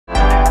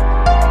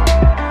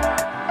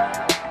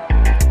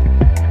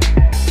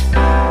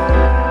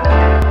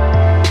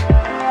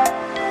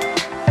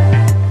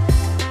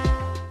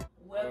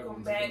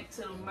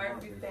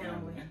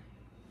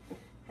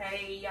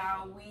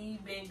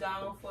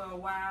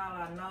while,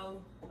 I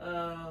know.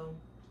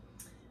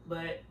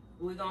 But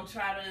we're gonna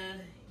try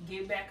to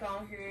get back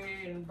on here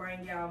and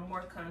bring y'all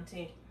more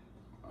content.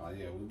 Oh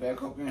yeah, we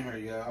back up in here,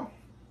 y'all.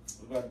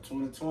 We got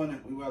 2020.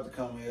 We about to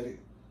come at it.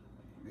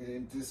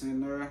 Get this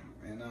in there,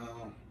 and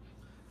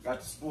got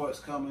the sports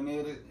coming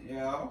at it,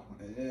 y'all.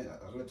 And yeah,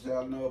 I'll let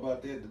y'all know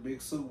about that. The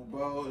big Super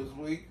Bowl this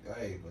week.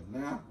 Hey, but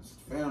now it's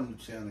the family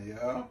channel,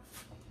 y'all.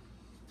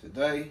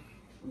 Today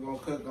we're gonna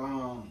cook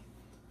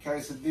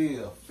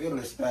quesadilla,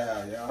 Philly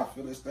style, y'all.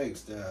 Philly steak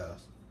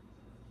styles.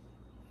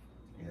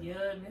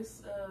 Yeah, and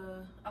this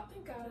I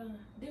think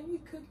did we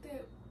cook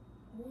that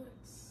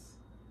once?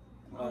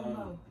 I don't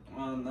know.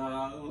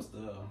 No, it was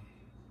the.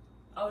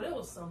 Oh, that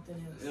was something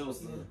else. It was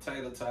the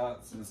tater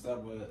tots and stuff,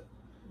 but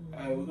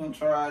hey, we're gonna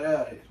try it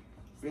out.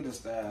 Philly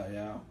style,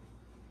 y'all.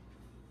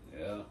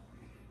 Yeah.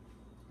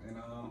 And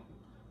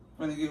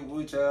gonna get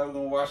with y'all. We're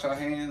gonna wash our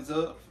hands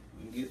up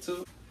and get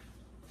to it.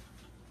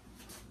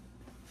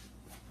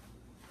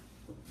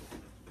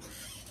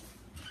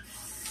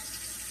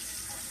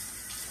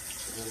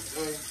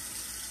 Okay.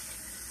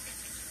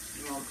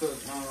 We're gonna cook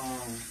the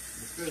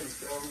Philly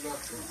style. We got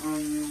the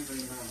onions and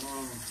the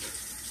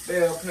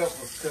bell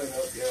peppers cut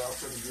up, y'all,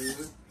 pretty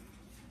good.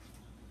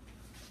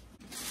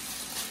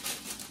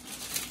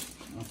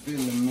 I'm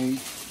feeling meat.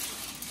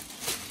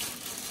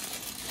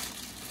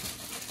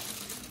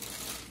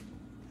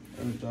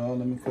 First of all,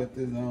 let me cut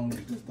this on,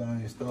 get this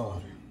thing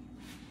started.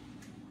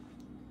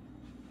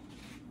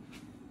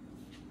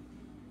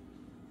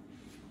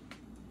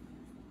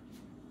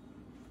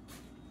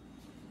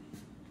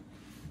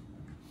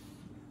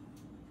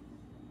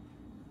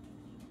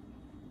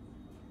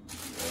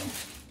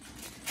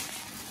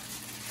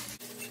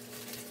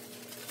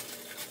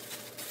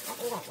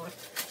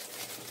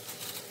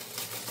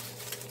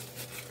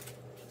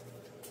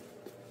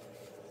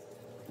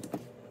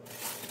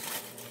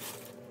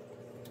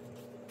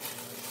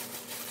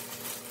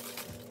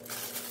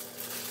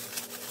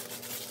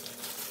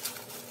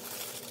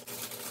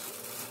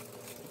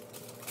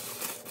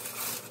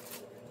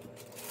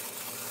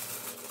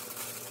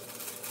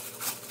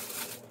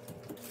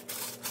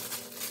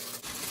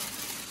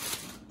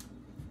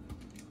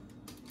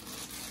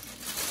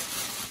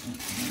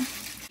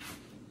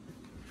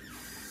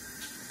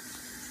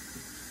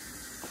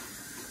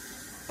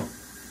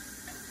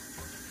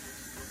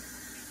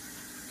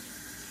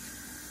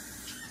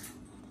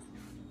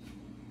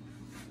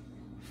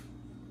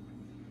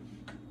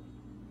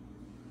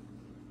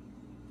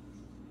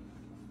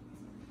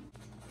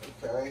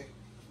 Okay,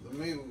 the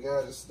meat we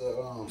got is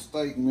the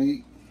steak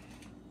meat.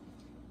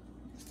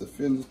 It's the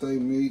Philly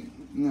steak meat,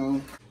 you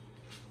know.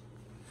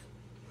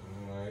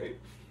 Alright.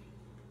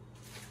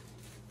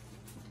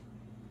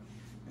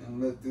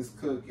 And let this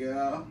cook,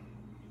 y'all.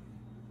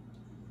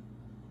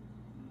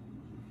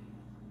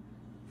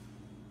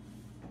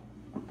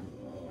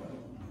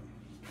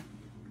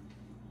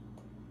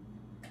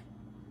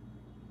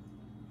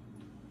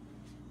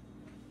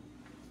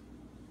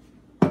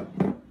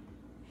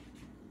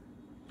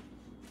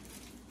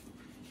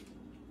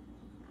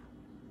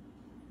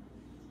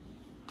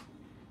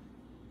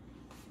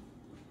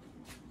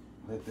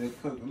 Let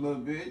that cook a little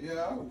bit,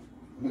 y'all.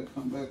 We'll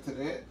come back to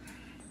that.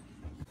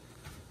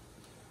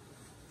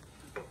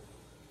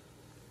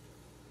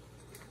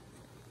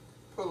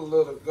 Put a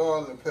little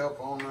garlic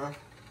pepper on there.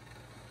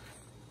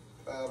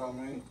 Powder, I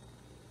mean.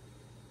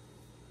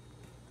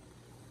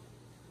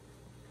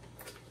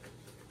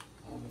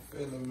 On the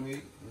Philly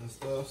meat and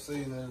stuff.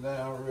 Season it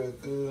down real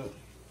good.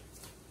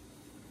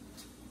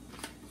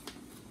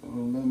 Put a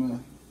little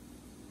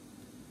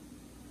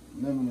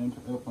lemon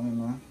and pepper in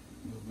there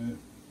a little bit.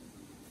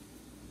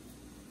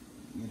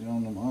 Get it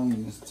on them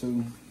onions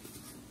too.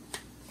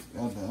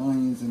 Got the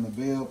onions and the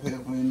bell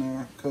pepper in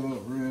there, cut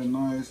up real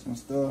nice and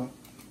stuff.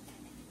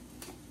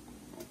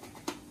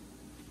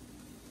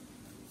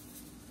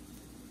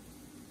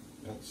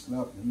 Got to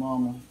slap your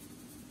mama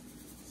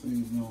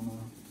seasoning on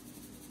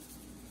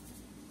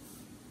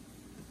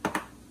there.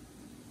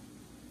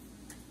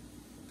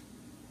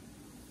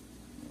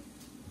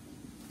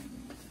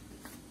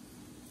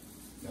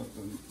 Got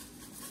the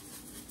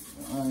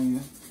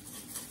onion.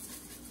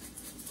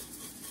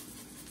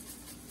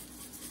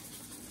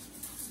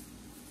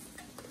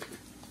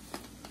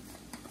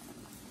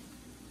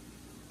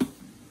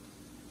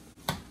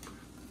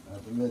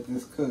 Let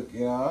this cook,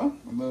 y'all,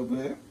 a little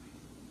bit.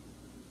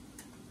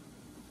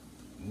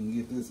 And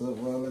get this up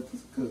while I let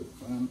this cook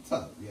on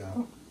top,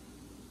 y'all.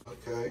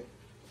 Okay.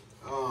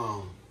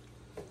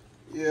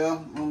 Yeah,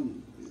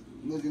 I'm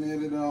looking at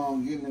it,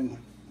 getting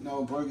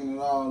it, breaking it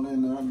all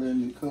in there,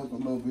 letting it cook a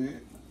little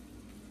bit.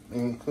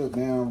 Letting it cook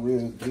down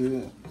real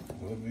good.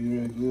 It'll be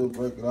real good,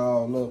 break it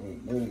all up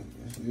and let it,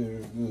 it's real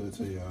good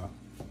to y'all.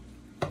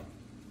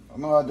 I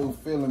know I do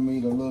Philly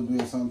meat a little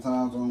bit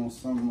sometimes on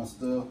some of my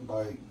stuff,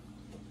 like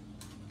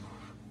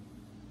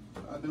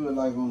I do it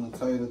like on the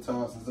tater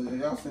tots and stuff.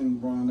 Y'all seen me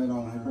brown that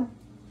on here.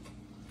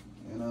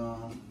 And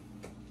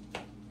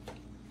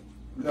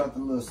we got the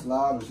little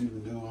sliders you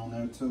can do on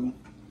there too.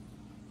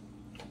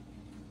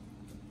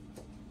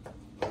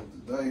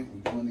 Like today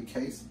we're doing the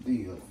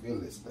quesadilla,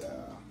 Philly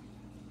style.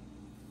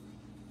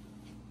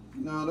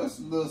 You know, that's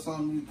a little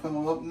something you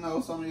come up. You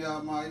know, some of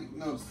y'all might, you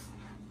know,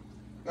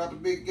 got the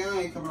big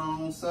game coming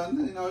on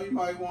Sunday. You know, you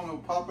might want to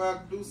pop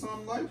out and do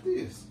something like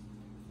this.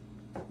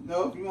 You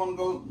know, if you want to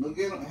go look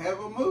at have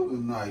a movie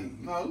night,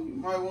 you know, you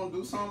might want to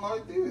do something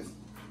like this.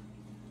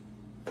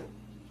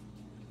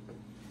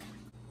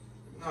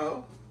 You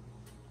know,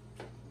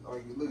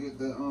 like you look at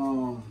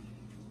the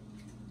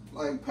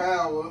like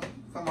Power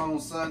come on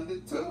Sunday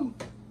too.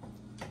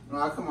 You know,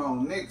 I come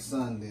on next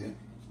Sunday.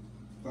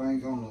 I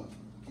ain't gonna,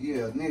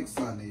 yeah, next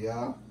Sunday,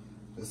 y'all.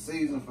 The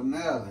season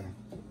finale.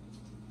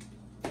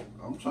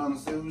 I'm trying to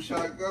see who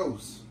shot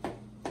Ghost.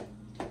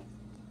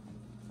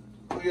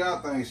 Who y'all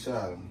think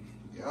shot him?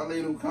 Y'all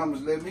leave them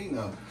comments, let me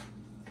know.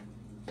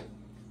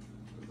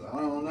 'Cause I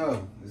don't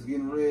know. It's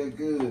getting real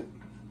good.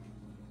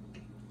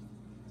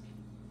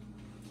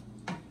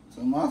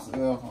 To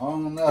myself, I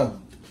don't know.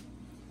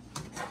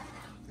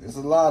 There's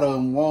a lot of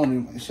them want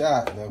him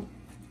shot though.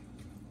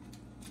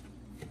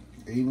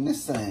 Even the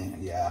same,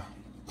 yeah.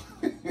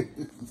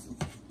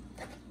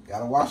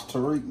 Gotta watch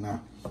Tareekus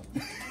now.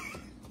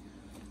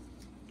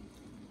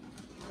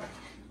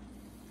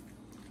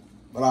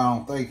 But I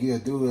don't think he'll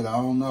do it. I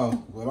don't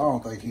know. But I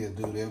don't think he'll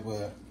do that.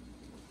 But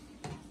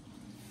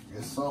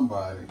it's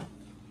somebody.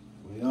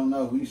 We don't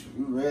know. We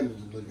ready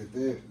to look at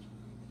that.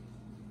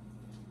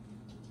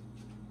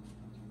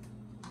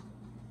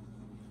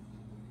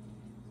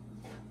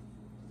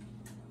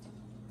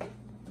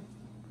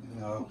 You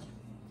know.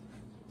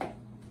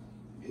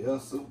 Yeah,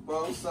 Super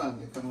Bowl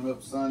Sunday coming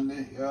up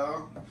Sunday,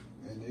 y'all.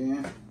 And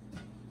then,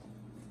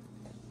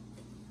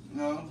 you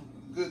know,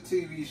 good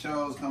TV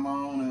shows come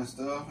on and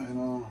stuff.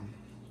 And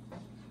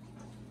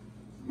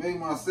me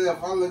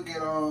myself, I look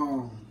at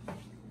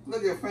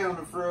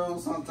Family Feud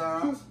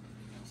sometimes.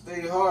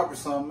 Steve Harvey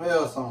something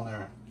else on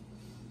there.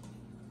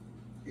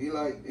 He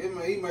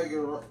make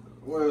it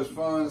where it's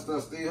fun and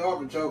stuff. Steve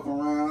Harvey joking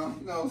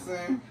around, you know what I'm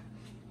saying?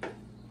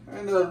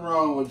 Ain't nothing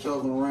wrong with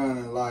joking around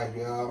in life,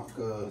 y'all,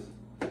 cause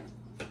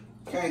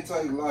can't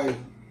take life,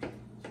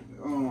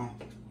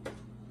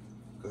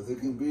 cause it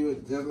can be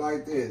just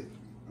like that,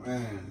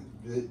 man.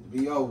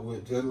 Be over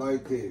with just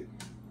like that.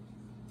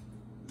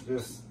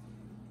 Just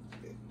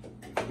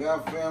if you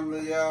got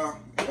family, y'all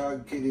gotta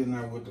get in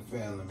there with the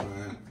family,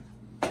 man.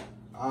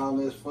 All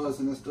this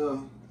fussing and stuff,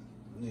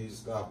 you need to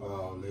stop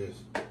all this.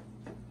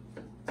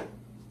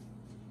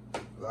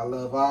 I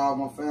love all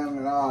my family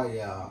and all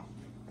y'all.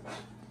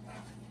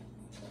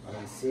 Like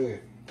I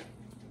said,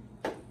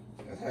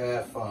 let's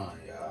have fun,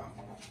 y'all.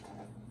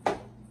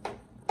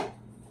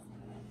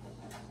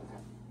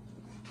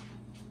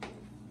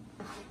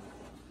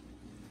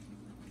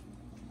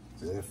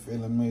 Just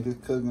feeling me, this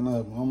cooking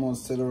up. I'm gonna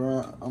sit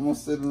around. I'm gonna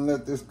sit and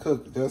let this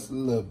cook just a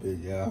little bit,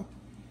 y'all.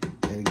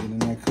 Gotta get in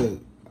there cook.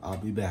 I'll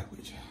be back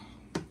with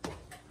y'all.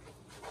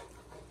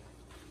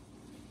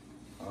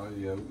 Oh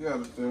yeah, we got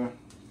it there.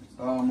 It's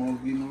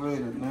almost getting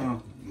ready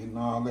now. Getting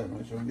all that.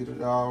 Make sure we get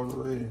it all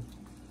ready.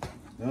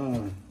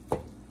 Done.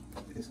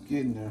 It's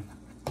getting there.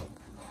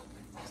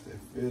 It's that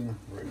feeling.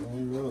 Right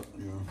up,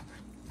 y'all.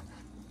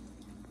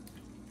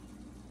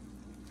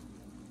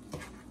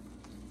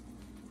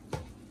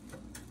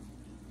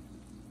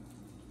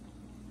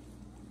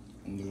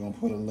 I'm just gonna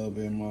put a little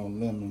bit more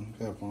lemon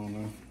pepper on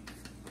there.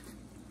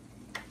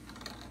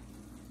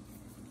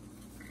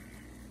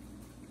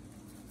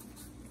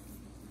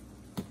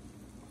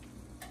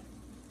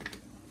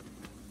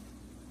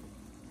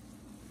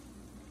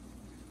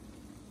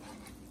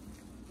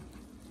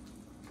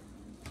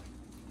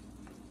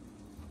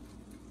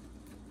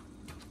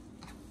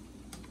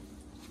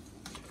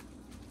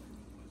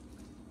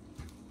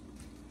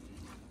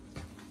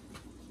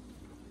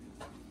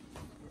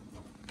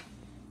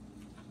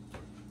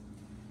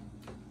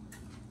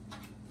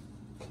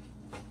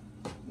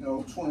 You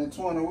know,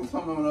 2020, we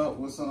coming up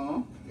with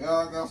some.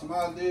 Y'all got some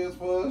ideas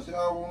for us?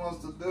 Y'all want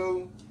us to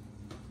do?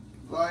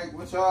 Like,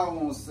 what y'all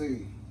want to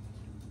see?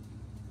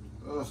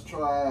 Let's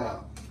try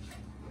out.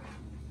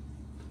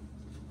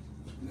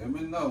 Let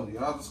me know.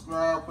 Y'all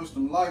subscribe, push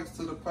some likes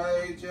to the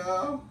page,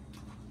 y'all.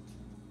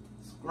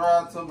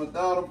 Subscribe to my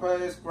daughter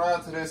page,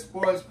 subscribe to that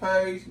sports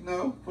page, you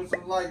know. Put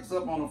some likes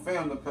up on the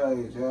family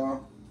page,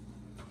 y'all.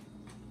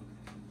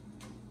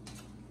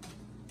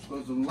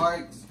 Put some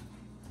likes.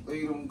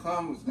 Leave them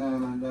comments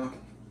down there.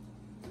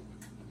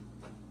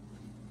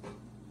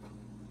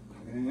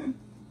 And,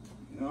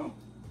 you know,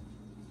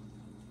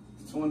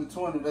 it's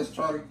 2020. Let's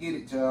try to get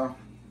it, y'all.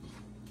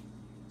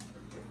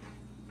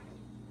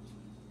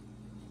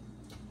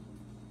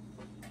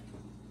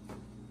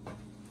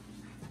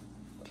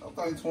 I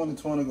think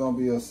 2020 gonna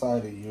be a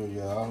exciting year,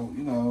 y'all.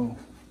 You know,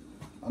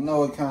 I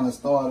know it kind of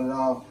started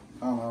off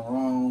kind of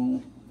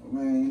wrong. I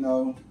mean, you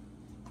know,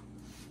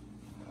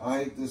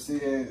 I hate to see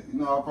it. You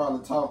know, I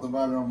probably talked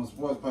about it on my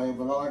sports page,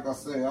 but like I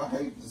said, I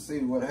hate to see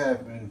what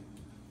happened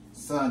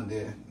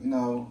Sunday. You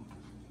know,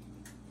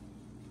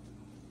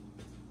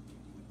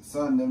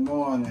 Sunday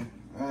morning,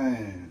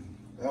 man,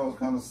 that was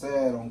kind of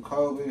sad on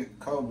Kobe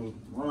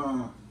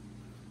run.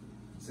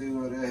 See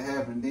what that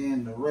happened.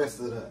 Then the rest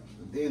of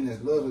then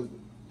this little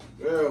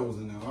girl was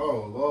in there.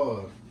 Oh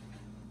Lord.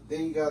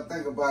 Then you gotta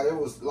think about it,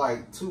 was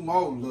like 2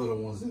 more little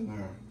ones in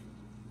there.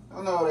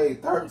 I know they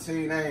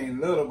 13, they ain't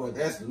little, but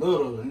that's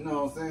little, you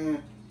know what I'm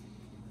saying?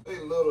 They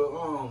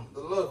little, the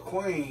little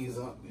queens,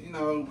 you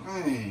know,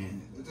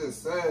 man, it's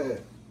just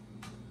sad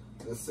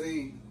to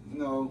see, you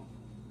know,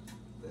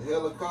 the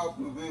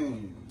helicopter,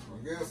 man.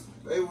 I guess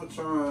they were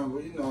trying,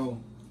 but you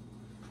know,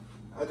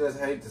 I just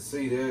hate to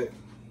see that.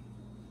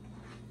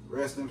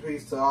 Rest in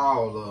peace to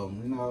all of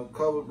them. You know,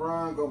 Kobe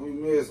Bryant gonna be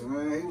missed,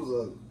 man. He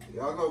was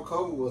y'all know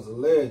Kobe was a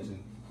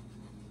legend.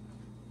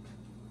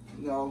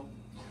 You know,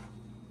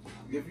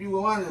 if you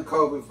weren't a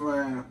Kobe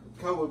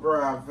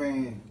Bryant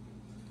fan,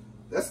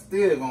 that's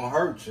still gonna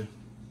hurt you.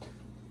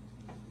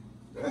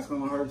 That's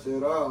gonna hurt you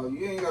at all.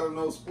 You ain't gotta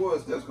know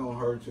sports, that's gonna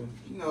hurt you.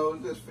 You know,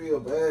 just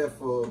feel bad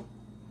for,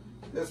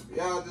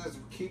 y'all just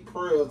keep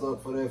prayers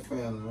up for that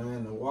family,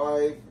 man. The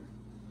wife,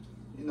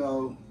 you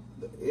know,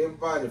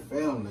 everybody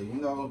family, you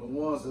know, the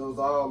ones that was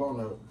all on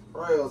the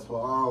prayers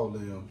for all of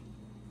them.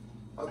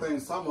 I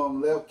think some of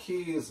them left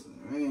kids,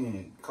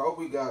 man.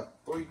 Kobe got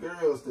 3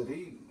 girls that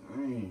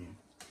man.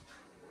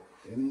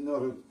 And you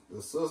know,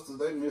 the sisters,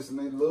 they missing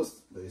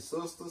their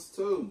sisters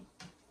too.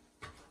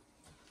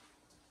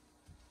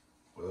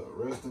 But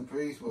rest in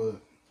peace,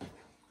 but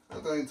I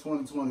think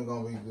 2020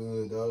 gonna be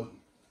good though.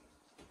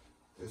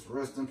 Just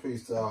rest in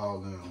peace to all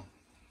of them.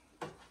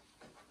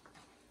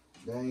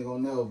 They ain't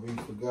gonna never be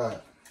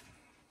forgot.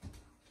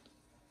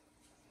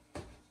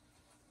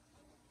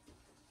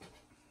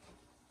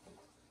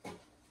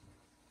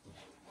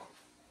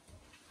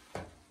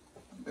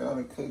 Got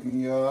it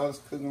cooking, y'all. It's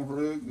cooking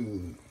real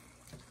good.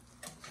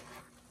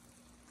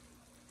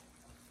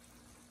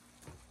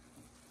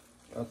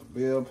 Got the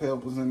bell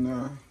peppers in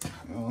there,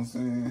 you know what I'm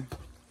saying?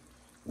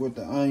 With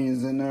the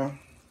onions in there.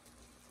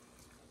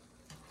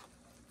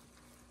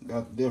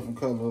 Got the different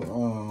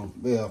color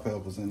bell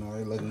peppers in there.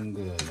 They looking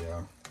good,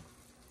 y'all.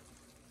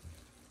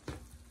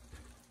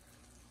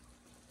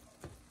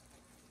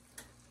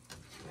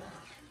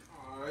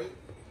 Alright.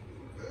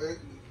 Okay.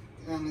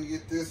 I'm gonna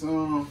get this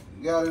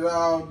got it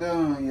all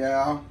done,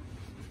 y'all.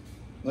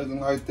 Looking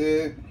like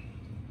that.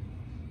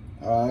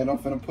 Alright, I'm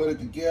finna put it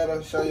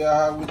together, show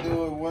y'all how we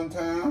do it one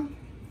time.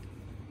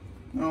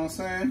 You know what I'm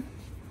saying?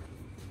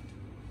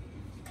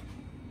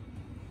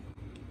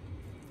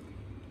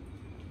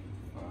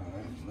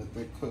 Alright, let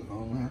that cook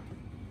on there.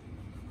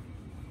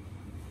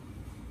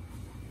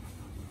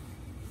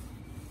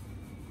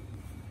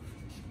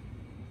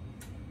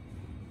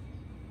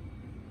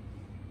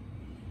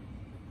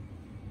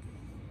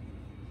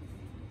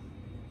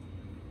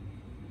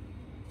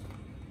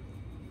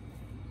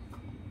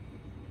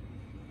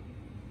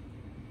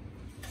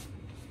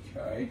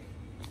 Okay.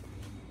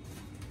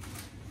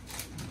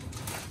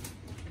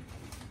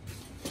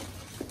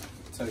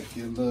 Take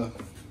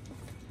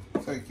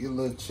your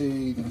little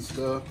cheese and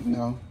stuff, you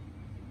know.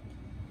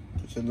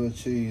 Put your little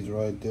cheese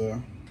right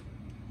there.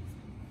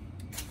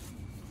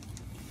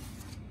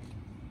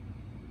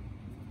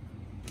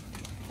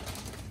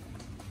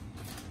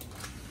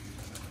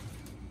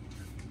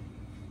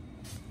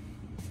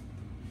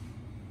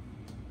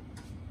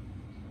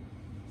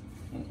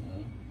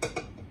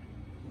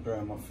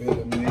 Grab my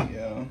fillet meat,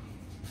 y'all.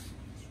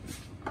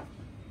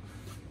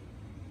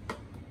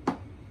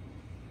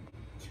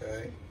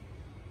 Okay.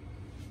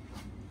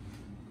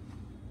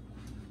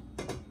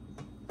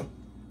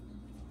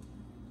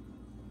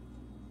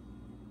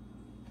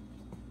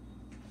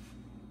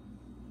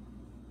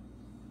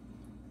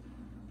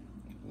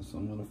 Put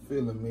some of the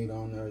fillet meat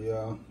on there,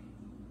 y'all.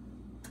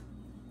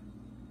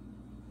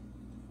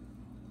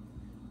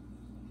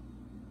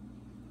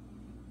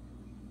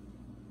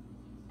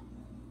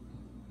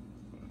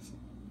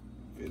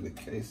 Fillet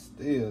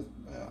quesadillas,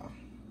 y'all.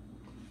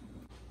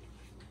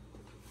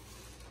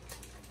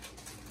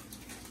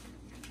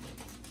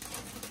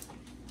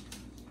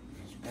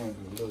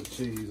 Sprinkle a little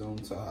cheese on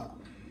top.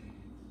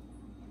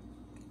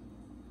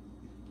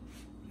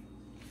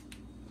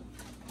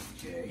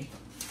 Okay.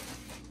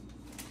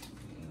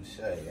 Let me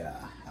show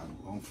y'all how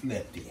we're gonna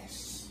flip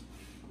this.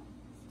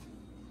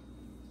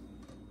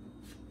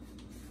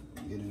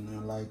 Get in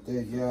there like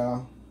that,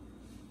 y'all.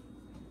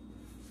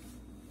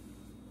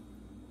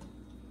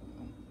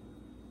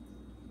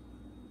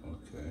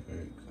 Okay,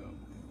 here it comes.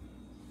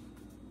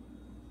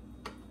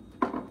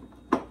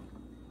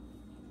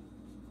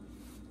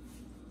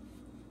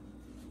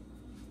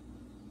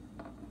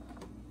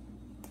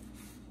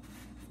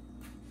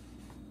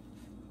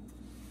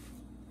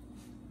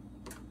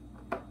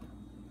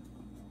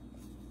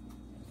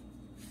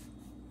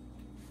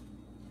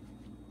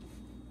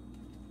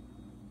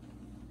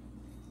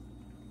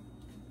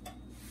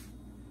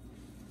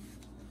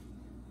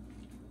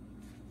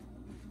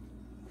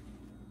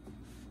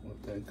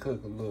 Let that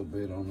cook a little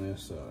bit on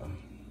this side.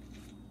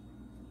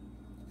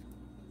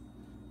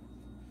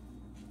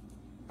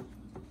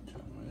 Try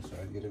to make sure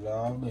I get it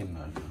all in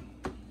there.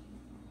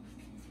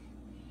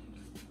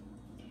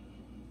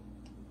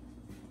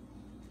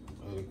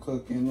 Let it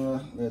cook in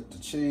there. Let the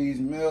cheese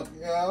melt,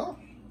 y'all.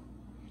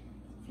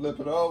 flip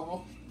it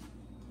over.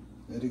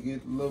 Let it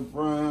get a little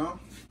brown.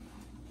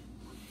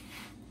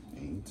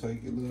 And you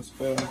take your little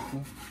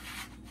spatula.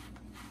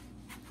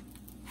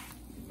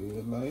 Do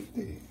it like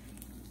that.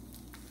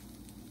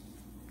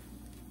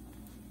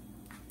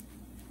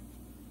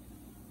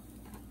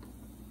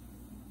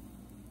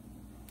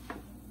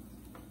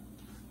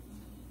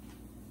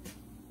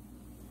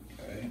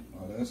 Okay,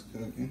 oh, that's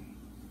cooking.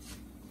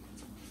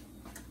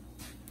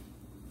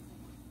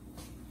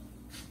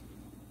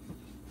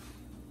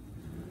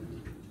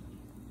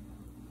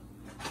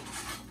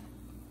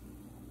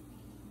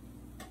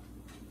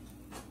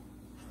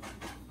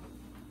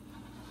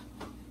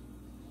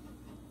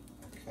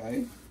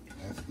 Okay,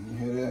 you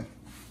hear that?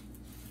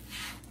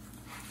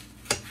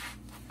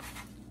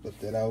 Put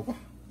that over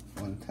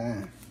one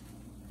time.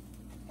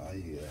 Oh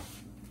yeah.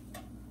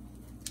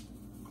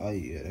 Oh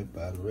yeah, that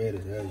about ready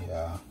there,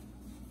 y'all.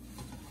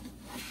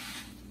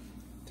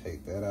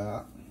 Take that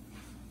out.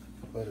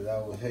 Put it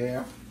over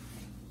here.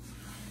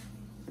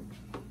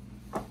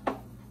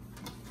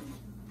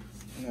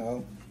 You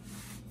know,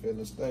 fill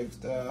the steak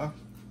style.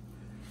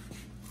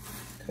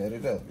 Cut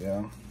it up,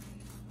 y'all.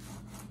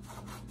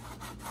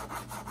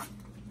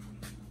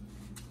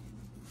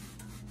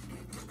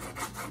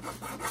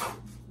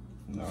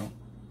 No.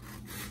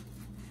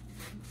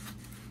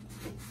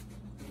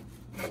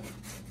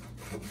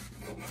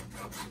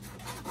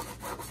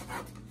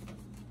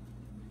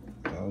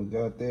 Oh, we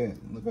got that.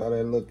 Look how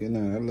that looking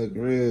now. That look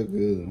real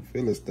good.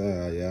 Philly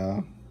style,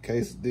 y'all.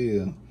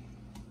 Quesadilla.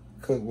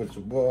 Cook with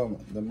your boy,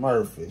 the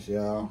Murphys,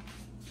 y'all.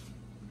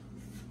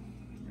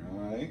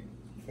 Alright.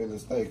 Philly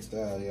steak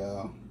style,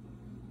 y'all.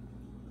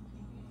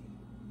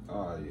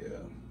 Oh, yeah.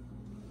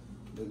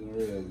 Looking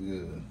real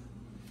good.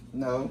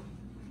 No.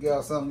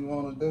 Got something you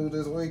want to do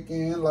this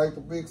weekend, like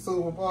the big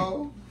Super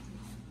Bowl?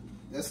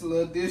 That's a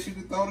little dish you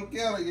can throw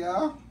together,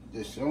 y'all.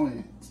 Just showing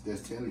you,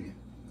 just telling you.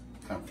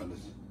 Come from the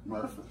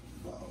Murphy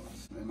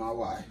and my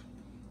wife.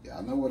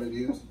 Y'all know what it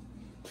is.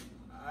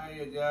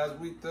 Alright, guys,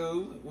 we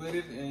through with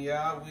it, and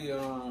y'all, we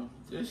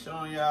just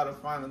showing y'all the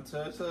final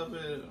touch of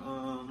it.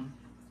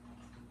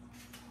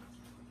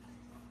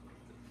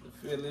 The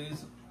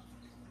Phillies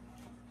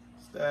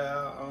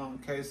style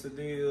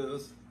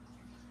quesadillas.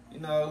 You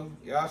know,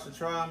 y'all should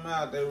try them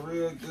out. They're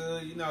real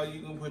good. You know,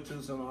 you can put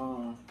you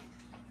some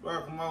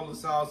guacamole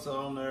salsa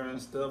on there and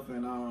stuff.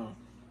 And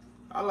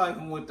I like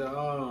them with the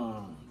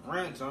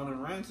ranch on it.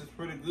 Ranch is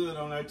pretty good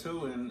on there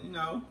too. And you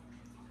know,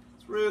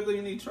 it's real good.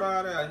 You need to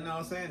try it out. You know what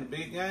I'm saying? The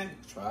big game.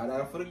 Try it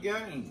out for the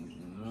game.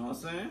 You know what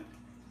I'm saying?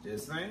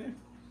 Just saying.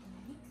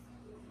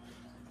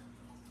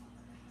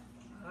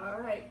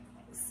 All right.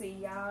 See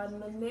y'all in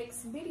the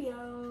next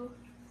video.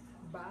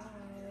 Bye.